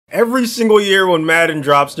Every single year when Madden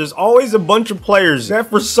drops, there's always a bunch of players that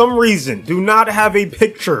for some reason do not have a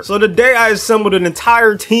picture. So today I assembled an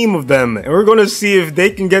entire team of them, and we're gonna see if they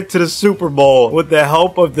can get to the Super Bowl with the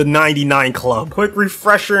help of the 99 Club. Quick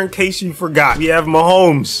refresher in case you forgot. We have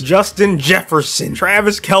Mahomes, Justin Jefferson,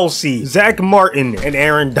 Travis Kelce, Zach Martin, and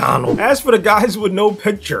Aaron Donald. As for the guys with no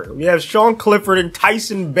picture, we have Sean Clifford and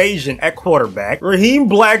Tyson Bagent at quarterback. Raheem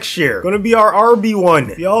Blackshear, gonna be our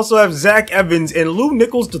RB1. We also have Zach Evans and Lou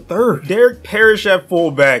Nichols III. Derek Parrish at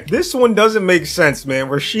fullback. This one doesn't make sense, man.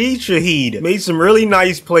 Rashid Shaheed made some really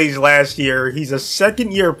nice plays last year. He's a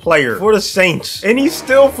second-year player for the Saints, and he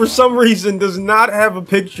still, for some reason, does not have a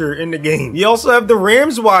picture in the game. You also have the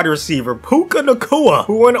Rams wide receiver, Puka Nacua,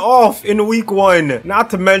 who went off in week 1. Not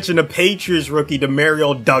to mention the Patriots rookie,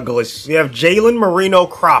 Demario Douglas. We have Jalen Marino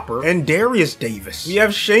Cropper and Darius Davis. We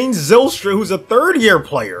have Shane Zylstra, who's a third-year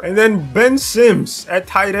player, and then Ben Sims at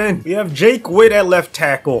tight end. We have Jake Witt at left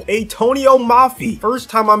tackle. Antonio Mafi, first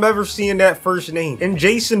time I'm ever seeing that first name, and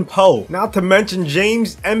Jason Poe, not to mention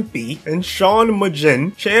James Empey and Sean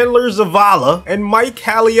Majin, Chandler Zavala, and Mike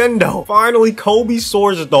Caliendo. Finally, Kobe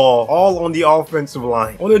Sorsdahl, all on the offensive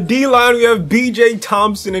line. On the D-line, we have BJ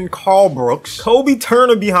Thompson and Carl Brooks, Kobe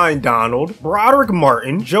Turner behind Donald, Broderick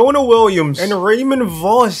Martin, Jonah Williams, and Raymond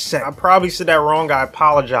Voss. I probably said that wrong, I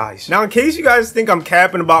apologize. Now, in case you guys think I'm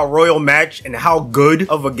capping about Royal Match and how good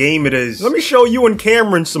of a game it is, let me show you and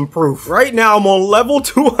Cameron some proof. Right now, I'm on level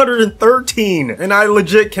 213, and I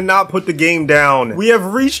legit cannot put the game down. We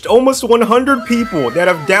have reached almost 100 people that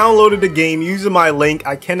have downloaded the game using my link.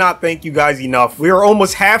 I cannot thank you guys enough. We are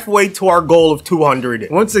almost halfway to our goal of 200.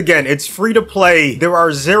 Once again, it's free to play. There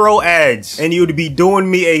are 0 ads, and you would be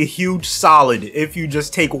doing me a huge solid if you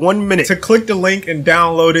just take 1 minute to click the link and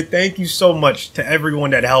download it. Thank you so much to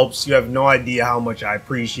everyone that helps. You have no idea how much I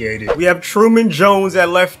appreciate it. We have Truman Jones at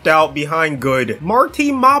left out behind good,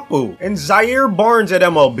 Marty Mapu and Zaire Barnes at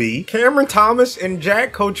MLB, Cameron Thomas and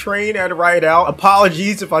Jack Cotrain at right out.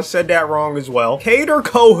 Apologies if I said that wrong as well. Kader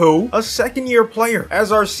Kohu, a second-year player,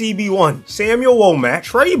 as our CB1. Samuel Womack,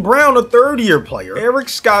 Trey Brown, a third-year player, Eric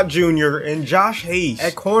Scott Jr., and Josh Hayes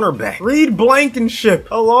at cornerback. Reed Blankenship,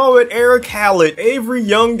 along with Eric Hallett, Avery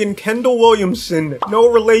Young, and Kendall Williamson.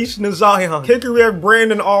 No relation to Zion. Kicker, we have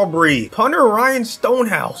Brandon Aubrey. Punter, Ryan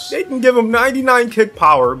Stonehouse. They can give him 99 kick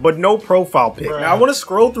power, but no profile pic. Now, I want to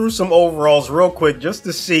scroll through some overalls real quick just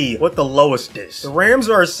to see what the lowest is. The Rams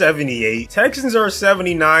are 78. Texans are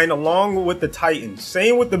 79, along with the Titans.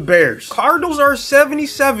 Same with the Bears. Cardinals are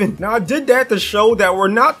 77. Now, I did that to show that we're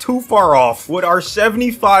not too far off with our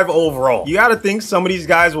 75 overall. You gotta think some of these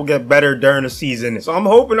guys will get better during the season. So I'm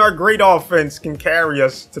hoping our great offense can carry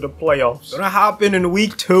us to the playoffs. Gonna hop in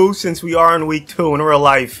week 2, since we are in week 2 in real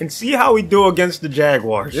life, and see how we do against the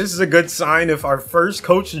Jaguars. This is a good sign if our first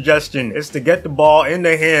coach suggestion is to get the ball in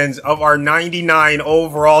the hands of our 99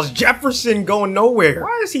 overalls. Jefferson going nowhere.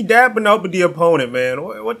 Why is he dapping up with the opponent, man?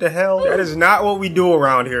 What the hell? That is not what we do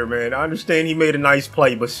around here, man. I understand he made a nice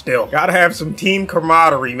play, but still. Gotta have some team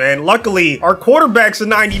camaraderie, man. Luckily, our quarterback's a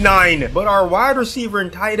 99, but our wide receiver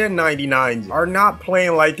and tight end 99s are not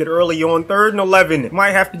playing like it early on. 3rd and 11.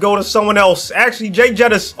 Might have to go to someone else. Actually, Jay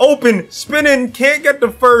Jettis, open, spinning, can't get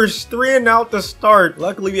the first. 3 and out to start.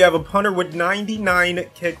 Luckily, we have a punter with 99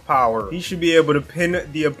 kick power. He should be able to pin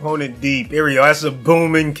the opponent deep. There we go. That's a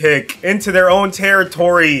booming kick into their own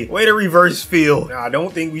territory. Way to reverse field. Now, I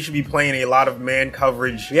don't think we should be playing a lot of man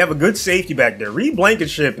coverage. We have a good safety back there. Reed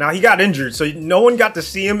Blankenship. Now, he got injured, so no one got to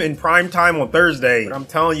see him in prime time on Thursday. But I'm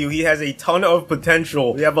telling you, he has a ton of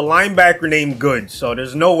potential. We have a linebacker named Good, so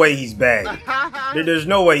there's no way he's bad. There's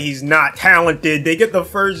no way he's not talented. They get the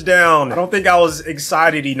first down. I don't think I was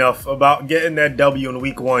excited enough about getting that W in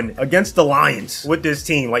week 1 against the Lions with this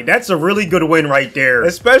team. Like, that's a really good win right there,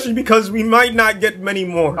 especially because we might not get many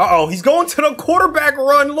more. Uh-oh, he's going to the quarterback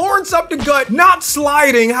run. Lawrence up the gut, not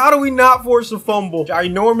sliding. How do we not force a fumble?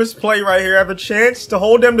 Ginormous play right here. I have a chance to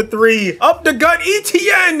hold them to 3. Up the gut,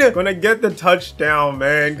 ETN. Gonna get the touchdown,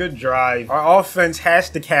 man. Good drive. Our offense has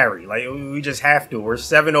to carry. Like, we just have to. We're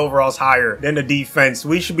 7 overalls higher than the defense.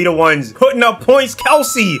 We should be the ones putting up points.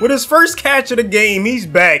 Kelce, with his first catch of the game, he's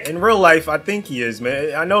back. In real life, I think he is,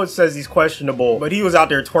 man. I know it says he's questionable, but he was out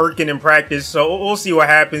there twerking in practice, so we'll see what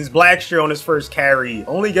happens. Blackshear on his first carry.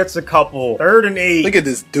 Only gets a couple. 3rd and 8. Look at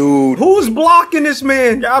this dude. Who's blocking this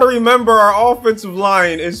man? Gotta remember, our offensive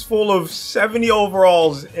line is full of 70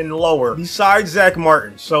 overalls and lower, besides Zach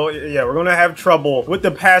Martin. So, yeah, we're gonna have trouble with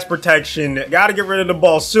the pass protection. Gotta get rid of the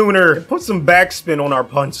ball sooner and put some backspin on our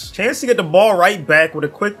punts. Chance to get the ball right right back with a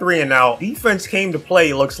quick 3 and out. Defense came to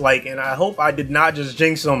play, looks like, and I hope I did not just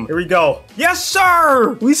jinx him. Here we go. Yes,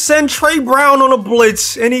 sir! We send Trey Brown on a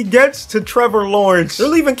blitz, and he gets to Trevor Lawrence. They're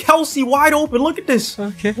leaving Kelsey wide open. Look at this.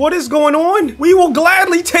 Okay. What is going on? We will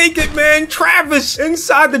gladly take it, man. Travis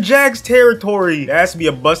inside the Jags territory. There has to be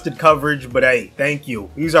a busted coverage, but hey, thank you.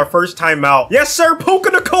 Use our first timeout. Yes, sir.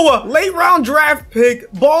 Puka Nacua, late round draft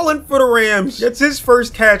pick, balling for the Rams. Gets his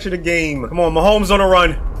first catch of the game. Come on, Mahomes on a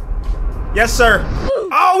run. Yes, sir.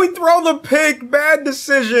 Oh, we throw the pick. Bad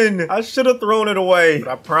decision. I should have thrown it away. But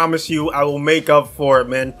I promise you, I will make up for it,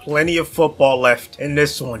 man. Plenty of football left in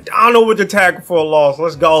this one. Donald with the tackle for a loss.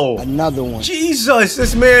 Let's go. Another one. Jesus,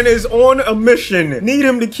 this man is on a mission. Need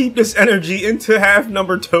him to keep this energy into half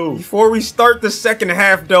number 2. Before we start the second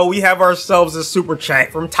half, though, we have ourselves a super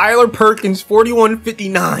chat from Tyler Perkins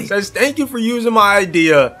 4159. Says, thank you for using my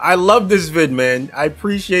idea. I love this vid, man. I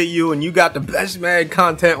appreciate you, and you got the best mad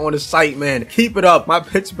content on the site, man. Keep it up. My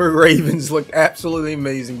Pittsburgh Ravens look absolutely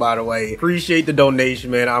amazing, by the way. Appreciate the donation,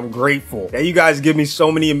 man. I'm grateful that you guys give me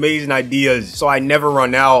so many amazing ideas so I never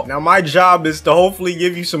run out. Now, my job is to hopefully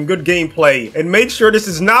give you some good gameplay and make sure this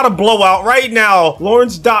is not a blowout right now.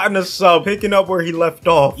 Lawrence dotting a sub, picking up where he left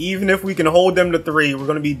off. Even if we can hold them to 3, we're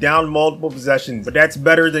going to be down multiple possessions, but that's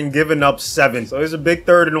better than giving up 7. So there's a big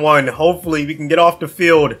 3rd and 1. Hopefully, we can get off the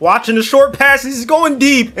field. Watching the short passes, he's going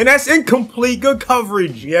deep, and that's incomplete. Good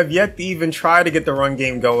coverage. We have yet to even try to get the run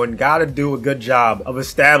game going. Gotta do a good job of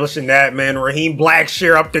establishing that, man. Raheem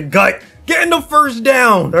Blackshear up the gut, getting the first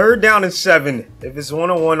down. 3rd down and 7. If it's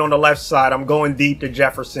 1-on-1 on the left side, I'm going deep to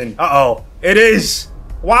Jefferson. Uh-oh. It is.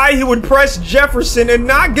 Why he would press Jefferson and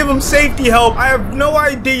not give him safety help, I have no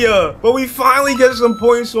idea. But we finally get some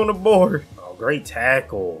points on the board. Great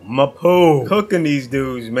tackle. Mapu. Cooking these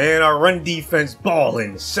dudes, man. Our run defense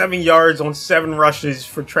balling. 7 yards on 7 rushes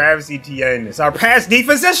for Travis Etienne. It's our pass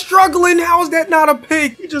defense that's struggling. How is that not a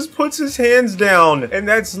pick? He just puts his hands down, and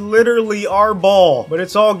that's literally our ball. But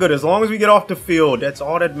it's all good. As long as we get off the field, that's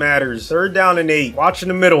all that matters. 3rd down and 8. Watch in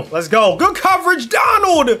the middle. Let's go. Good coverage.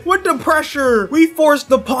 Donald with the pressure. We forced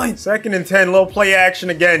the punt. 2nd and 10. Little play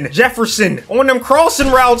action again. Jefferson on them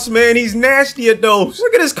crossing routes, man. He's nasty at those.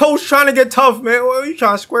 Look at his coach trying to get tough, man. What are you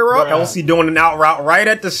trying to square up? Kelsey doing an out route right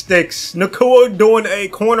at the sticks. Nacua doing a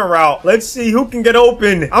corner route. Let's see who can get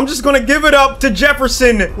open. I'm just gonna give it up to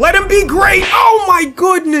Jefferson. Let him be great. Oh my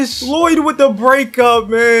goodness. Lloyd with the breakup,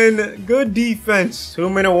 man. Good defense.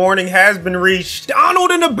 2-minute warning has been reached.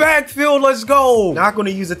 Donald in the backfield. Let's go. Not gonna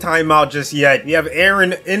use a timeout just yet. We have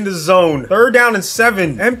Aaron in the zone. 3rd down and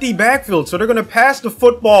 7. Empty backfield, so they're gonna pass the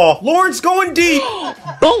football. Lawrence going deep.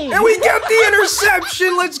 Boom. And we get the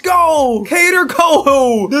interception. Let's go. Cater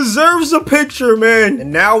Kohu deserves a picture, man.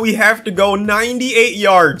 And now we have to go 98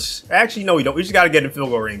 yards. Actually, no, we don't. We just got to get in field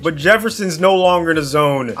goal range. But Jefferson's no longer in the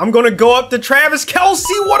zone. I'm going to go up to Travis Kelce.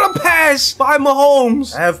 What a pass by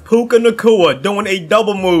Mahomes. I have Puka Nacua doing a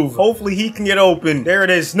double move. Hopefully, he can get open. There it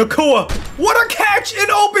is. Nacua. What a catch in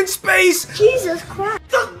open space. Jesus Christ.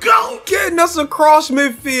 The GOAT getting us across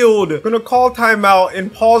midfield. Gonna call timeout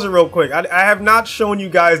and pause it real quick. I have not shown you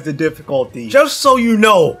guys the difficulty. Just so you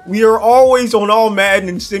know, we are always on all Madden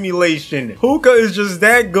and simulation. Puka is just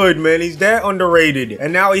that good, man. He's that underrated.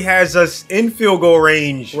 And now he has us in field goal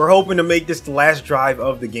range. We're hoping to make this the last drive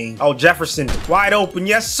of the game. Oh, Jefferson wide open.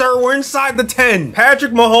 Yes, sir. We're inside the 10.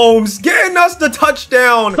 Patrick Mahomes getting us the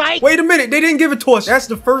touchdown. Fight. Wait a minute. They didn't give it to us. That's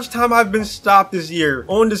the first time I've been stopped this year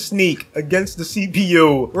on the sneak against the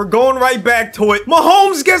CPU. We're going right back to it.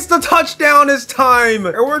 Mahomes gets the touchdown this time.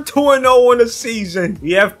 And we're 2-0 in the season.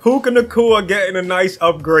 We have Puka Nacua getting a nice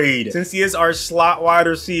upgrade. Since he is our slot wide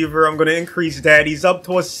receiver, I'm going to increase that. He's up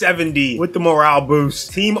to a 70 with the morale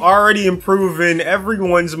boost. Team already improving.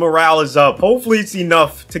 Everyone's morale is up. Hopefully it's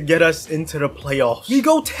enough to get us into the playoffs. We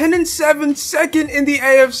go 10-7, second in the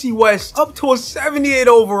AFC West, up to a 78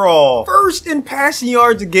 overall. First in passing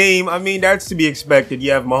yards a game. I mean, that's to be expected.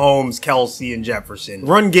 You have Mahomes, Kelsey, and Jefferson.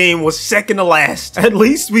 Run game was second to last. At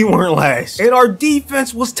least we weren't last. And our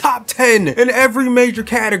defense was top 10 in every major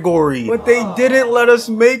category. But they didn't let us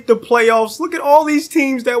make the playoffs. Look at all these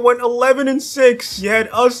teams that went 11-6. You had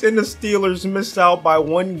us and the Steelers miss out by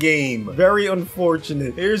 1 game. Very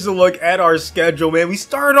unfortunate. Here's a look at our schedule, man. We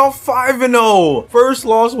started off 5-0. First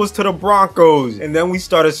loss was to the Broncos. And then we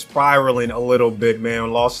started spiraling a little bit,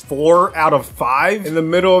 man. Lost 4 out of 5 in the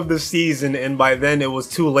middle of the season. And by then it was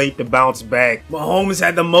too late to bounce back. Mahomes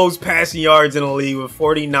had the most passing passing yards in the league with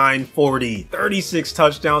 49-40. 36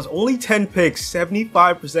 touchdowns, only 10 picks,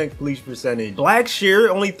 75% completion percentage. Blackshear,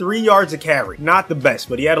 only 3 yards a carry. Not the best,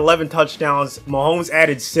 but he had 11 touchdowns. Mahomes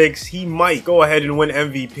added 6. He might go ahead and win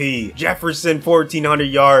MVP. Jefferson, 1,400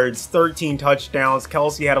 yards, 13 touchdowns.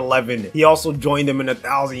 Kelsey had 11. He also joined him in the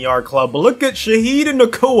 1,000-yard club. But look at Shaheed and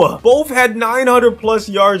Nakua. Both had 900 plus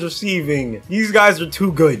yards receiving. These guys are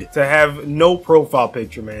too good to have no profile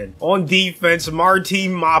picture, man. On defense, Marty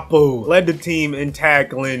Mapu led the team in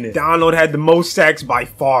tackling. Donald had the most sacks by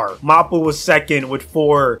far. Mapu was second with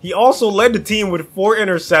 4. He also led the team with 4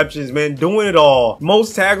 interceptions, man, doing it all.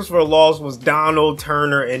 Most tackles for a loss was Donald,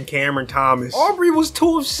 Turner, and Cameron Thomas. Aubrey was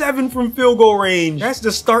 2 of 7 from field goal range. That's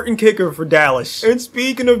the starting kicker for Dallas. And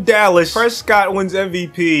speaking of Dallas, Prescott wins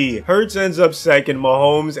MVP. Hurts ends up second.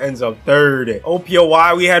 Mahomes ends up third.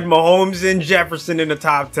 OPOY, we had Mahomes and Jefferson in the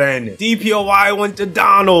top 10. DPOY went to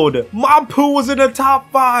Donald. Mapu was in the top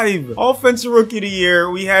 5. Offensive Rookie of the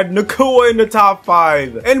Year, we had Nakua in the top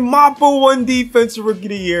 5. And Mapu won Defensive Rookie of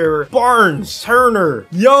the Year. Barnes, Turner,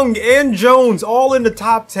 Young, and Jones all in the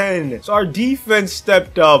top 10. So our defense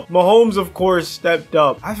stepped up. Mahomes, of course, stepped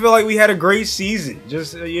up. I feel like we had a great season.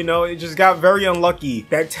 Just, you know, it just got very unlucky.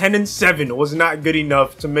 That 10-7 was not good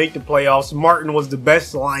enough to make the playoffs. Martin was the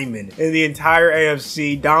best lineman in the entire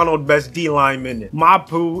AFC. Donald, best D lineman.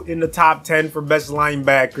 Mapu in the top 10 for best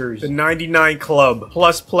linebackers. The 99 club.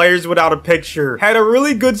 Plus players without a picture. Had a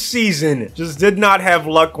really good season. Just did not have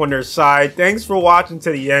luck on their side. Thanks for watching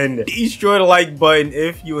to the end. Destroy the like button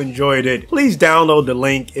if you enjoyed it. Please download the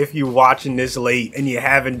link if you're watching this late and you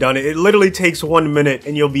haven't done it. It literally takes 1 minute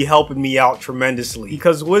and you'll be helping me out tremendously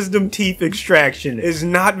because wisdom teeth extraction is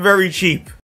not very cheap.